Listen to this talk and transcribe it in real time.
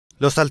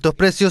Los altos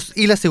precios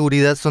y la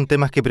seguridad son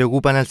temas que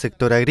preocupan al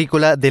sector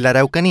agrícola de la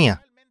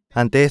Araucanía.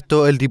 Ante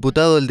esto, el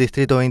diputado del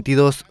Distrito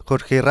 22,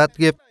 Diputado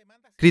Rathgeb,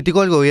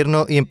 criticó al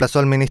gobierno y emplazó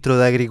al ministro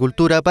de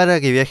Agricultura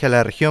para que viaje a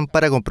la región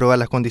para comprobar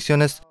las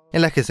condiciones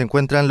en las que se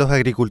encuentran los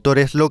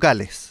agricultores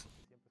locales.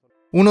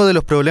 Uno de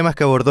los problemas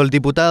que abordó el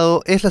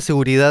diputado es la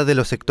seguridad de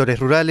los sectores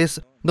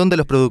rurales, donde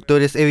los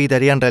productores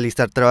evitarían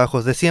realizar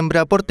trabajos de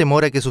siembra por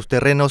temor a que sus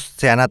terrenos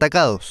sean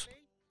atacados.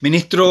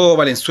 Ministro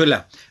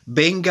Valenzuela,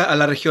 venga a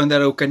la región de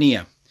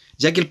Araucanía.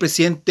 Ya que el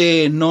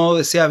presidente no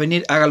desea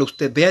venir, hágalo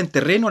usted. Vea en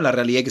terreno la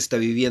realidad que se está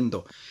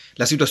viviendo.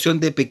 La situación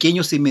de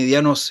pequeños y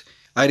medianos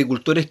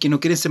agricultores que no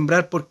quieren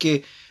sembrar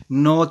porque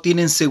no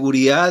tienen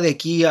seguridad de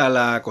aquí a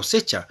la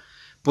cosecha,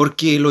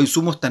 porque los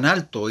insumos están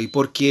altos y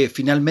porque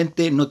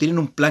finalmente no tienen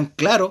un plan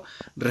claro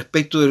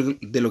respecto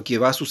de lo que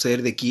va a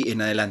suceder de aquí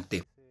en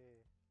adelante.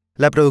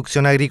 La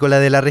producción agrícola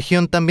de la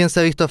región también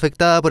se ha visto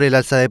afectada por el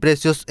alza de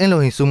precios en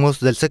los insumos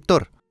del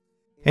sector.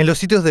 En los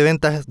sitios de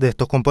ventas de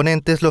estos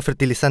componentes, los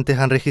fertilizantes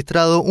han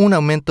registrado un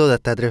aumento de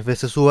hasta 3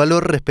 veces su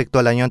valor respecto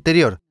al año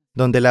anterior,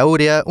 donde la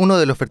urea, uno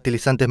de los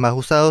fertilizantes más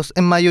usados,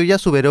 en mayo ya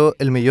superó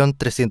el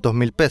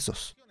 1.300.000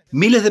 pesos.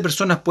 Miles de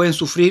personas pueden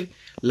sufrir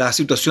la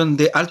situación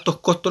de altos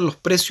costos en los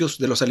precios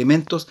de los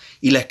alimentos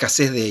y la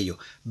escasez de ellos.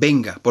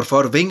 Venga, por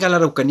favor, venga a la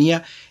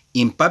Araucanía,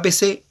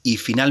 empápese y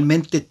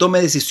finalmente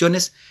tome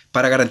decisiones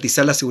para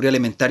garantizar la seguridad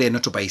alimentaria de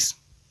nuestro país.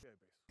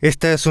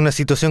 Esta es una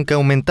situación que ha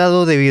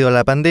aumentado debido a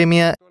la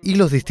pandemia y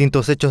los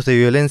distintos hechos de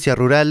violencia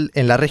rural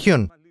en la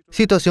región,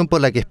 situación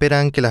por la que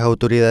esperan que las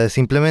autoridades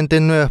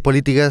implementen nuevas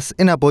políticas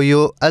en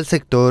apoyo al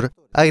sector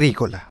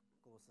agrícola.